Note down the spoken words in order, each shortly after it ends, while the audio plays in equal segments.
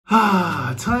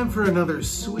Time for another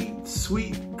sweet,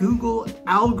 sweet Google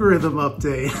algorithm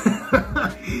update.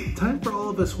 Time for all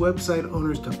of us website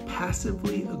owners to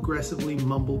passively, aggressively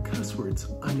mumble cuss words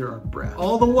under our breath.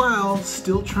 All the while,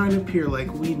 still trying to appear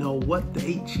like we know what the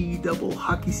HE double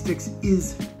hockey sticks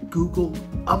is Google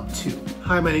up to.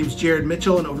 Hi, my name is Jared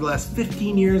Mitchell, and over the last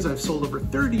 15 years, I've sold over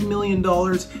 $30 million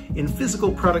in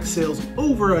physical product sales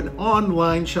over an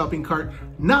online shopping cart,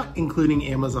 not including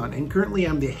Amazon. And currently,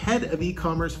 I'm the head of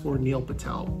e-commerce for Neil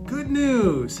Patel. Good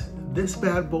news! This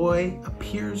bad boy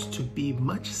appears to be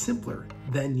much simpler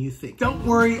than you think. Don't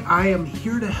worry, I am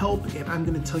here to help, and I'm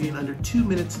going to tell you in under 2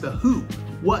 minutes the who,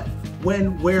 what,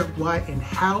 when, where, why, and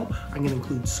how. I'm going to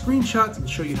include screenshots and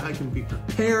show you how you can be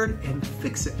prepared and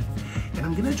fix it. And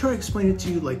I'm going to try to explain it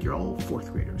to you like you're all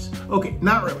fourth graders. Okay,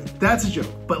 not really. That's a joke,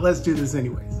 but let's do this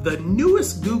anyways. The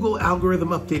newest Google algorithm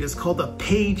update is called the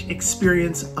Page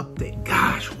Experience Update.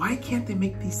 Gosh, why can't they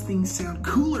make these things sound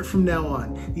cooler from now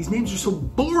on? These names are so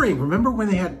boring. Remember when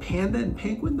they had Panda and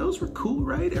Penguin? Those were cool,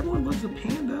 right? Everyone loves a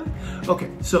panda.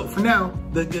 Okay, so for now,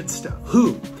 the good stuff.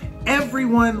 Who?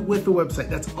 Everyone with the website,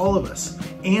 that's all of us.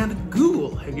 And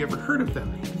Google, have you ever heard of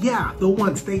them? Yeah, the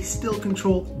ones, they still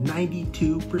control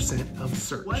 92% of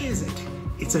search. What is it?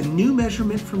 It's a new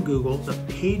measurement from Google, the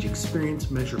Page Experience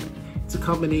Measurement. It's a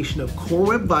combination of core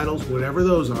web vitals, whatever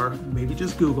those are, maybe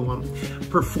just Google them,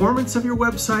 performance of your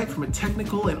website from a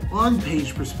technical and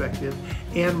on-page perspective,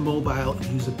 and mobile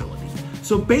usability.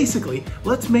 So basically,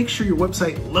 let's make sure your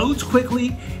website loads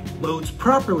quickly, loads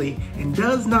properly, and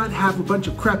does not have a bunch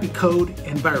of crappy code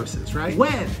and viruses, right?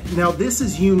 When? Now this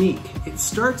is unique. It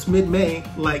starts mid-May,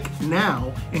 like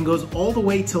now, and goes all the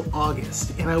way till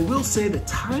August. And I will say the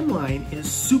timeline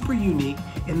is super unique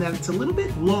in that it's a little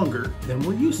bit longer than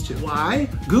we're used to. Why?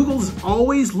 Google's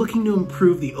always looking to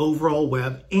improve the overall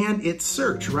web and its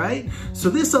search, right?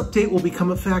 So this update will become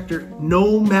a factor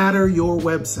no matter your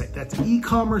website. That's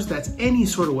e-commerce, that's any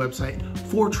sort of website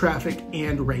for traffic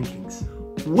and rankings.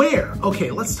 Where? Okay,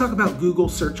 let's talk about Google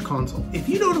Search Console. If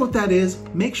you don't know what that is,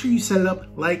 make sure you set it up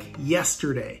like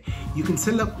yesterday. You can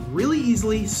set it up really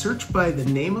easily, search by the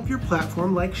name of your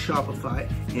platform like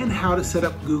Shopify, and how to set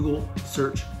up Google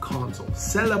Search Console.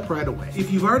 Set it up right away.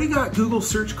 If you've already got Google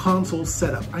Search Console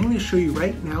set up, I'm going to show you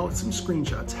right now with some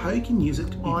screenshots how you can use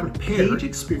it to be prepared Page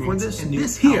Experience for this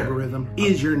new algorithm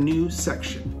is your new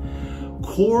section.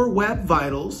 Core Web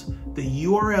Vitals, the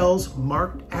URLs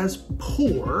marked as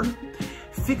poor,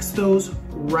 fix those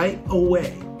right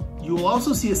away. You will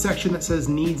also see a section that says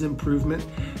needs improvement.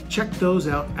 Check those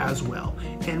out as well.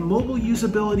 And mobile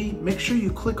usability, make sure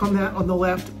you click on that on the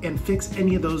left and fix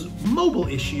any of those mobile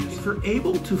issues. If you're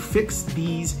able to fix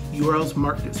these URLs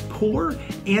marked as poor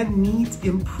and needs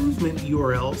improvement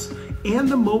URLs and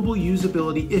the mobile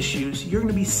usability issues, you're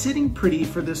going to be sitting pretty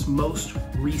for this most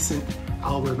recent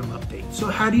algorithm update. So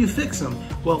how do you fix them?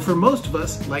 Well, for most of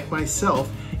us, like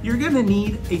myself, you're going to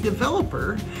need a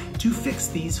developer to fix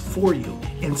these for you.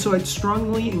 And so I'd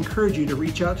strongly encourage you to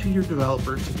reach out to your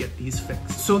developer to get these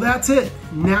fixed. So that's it.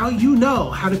 Now you know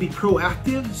how to be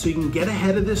proactive so you can get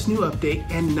ahead of this new update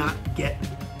and not get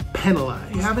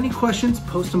penalized. If you have any questions,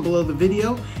 post them below the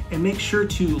video, and make sure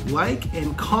to like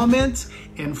and comment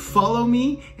and follow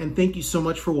me. And thank you so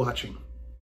much for watching.